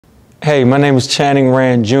Hey, my name is Channing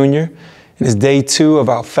Rand Jr., and it's day 2 of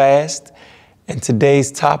our fast. And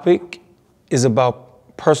today's topic is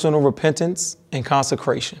about personal repentance and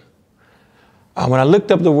consecration. When I looked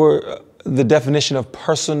up the definition of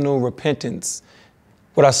personal repentance,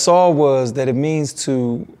 what I saw was that it means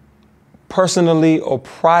to personally or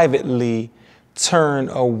privately turn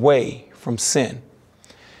away from sin.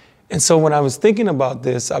 And so when I was thinking about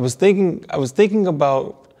this, I was thinking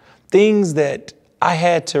about things that I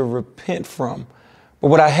had to repent from. But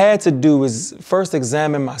what I had to do is first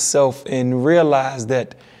examine myself and realize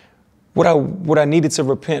that what I needed to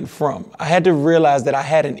repent from. I had to realize that I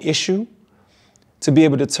had an issue to be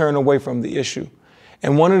able to turn away from the issue.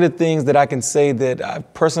 And one of the things that I can say that I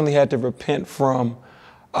personally had to repent from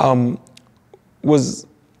was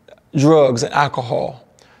drugs and alcohol.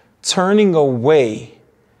 Turning away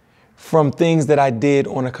from things that I did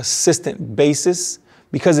on a consistent basis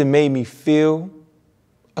because it made me feel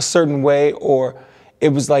a certain way, or it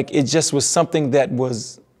was like it just was something that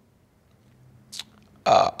was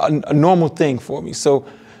a normal thing for me. So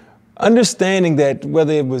understanding that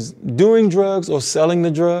whether it was doing drugs or selling the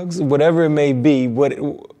drugs, whatever it may be,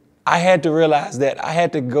 I had to realize that I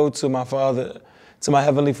had to go to my Father, to my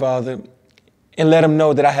Heavenly Father, and let him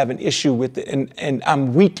know that I have an issue with it, and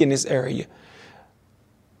I'm weak in this area.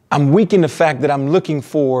 I'm weak in the fact that I'm looking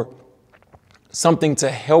for something to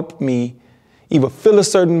help me either feel a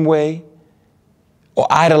certain way or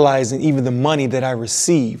idolizing even the money that I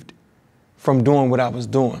received from doing what I was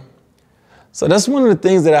doing. So that's one of the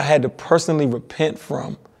things that I had to personally repent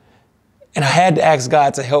from. And I had to ask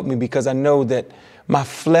God to help me because I know that my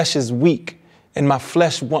flesh is weak and my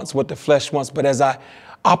flesh wants what the flesh wants. But as I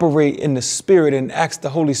operate in the Spirit and ask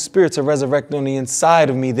the Holy Spirit to resurrect on the inside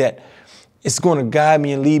of me, that it's going to guide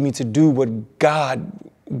me and lead me to do what God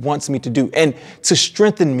wants me to do and to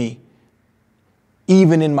strengthen me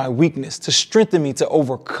even in my weakness, to strengthen me to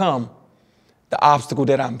overcome the obstacle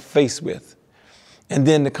that I'm faced with. And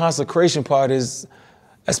then the consecration part is,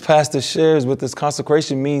 as Pastor shares with us,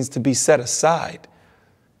 consecration means to be set aside.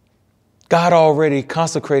 God already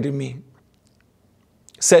consecrated me,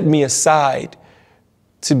 set me aside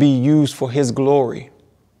to be used for his glory.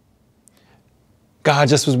 God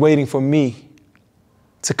just was waiting for me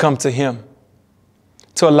to come to him,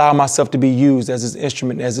 to allow myself to be used as his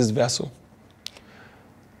instrument, as his vessel.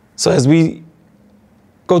 So as we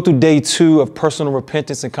go through day 2 of personal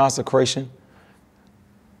repentance and consecration,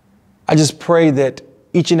 I just pray that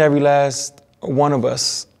each and every last one of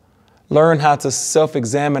us learn how to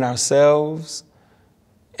self-examine ourselves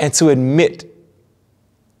and to admit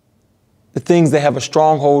the things that have a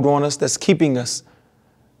stronghold on us that's keeping us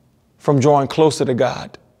from drawing closer to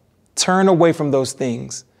God. Turn away from those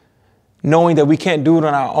things, knowing that we can't do it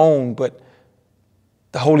on our own, but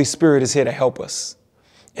the Holy Spirit is here to help us.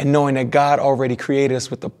 And knowing that God already created us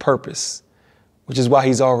with a purpose, which is why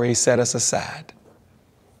he's already set us aside.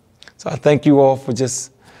 So I thank you all for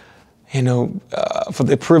just, for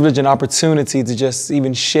the privilege and opportunity to just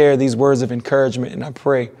even share these words of encouragement. And I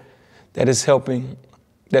pray that it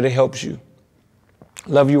helps you.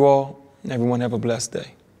 Love you all, and everyone have a blessed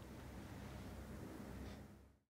day.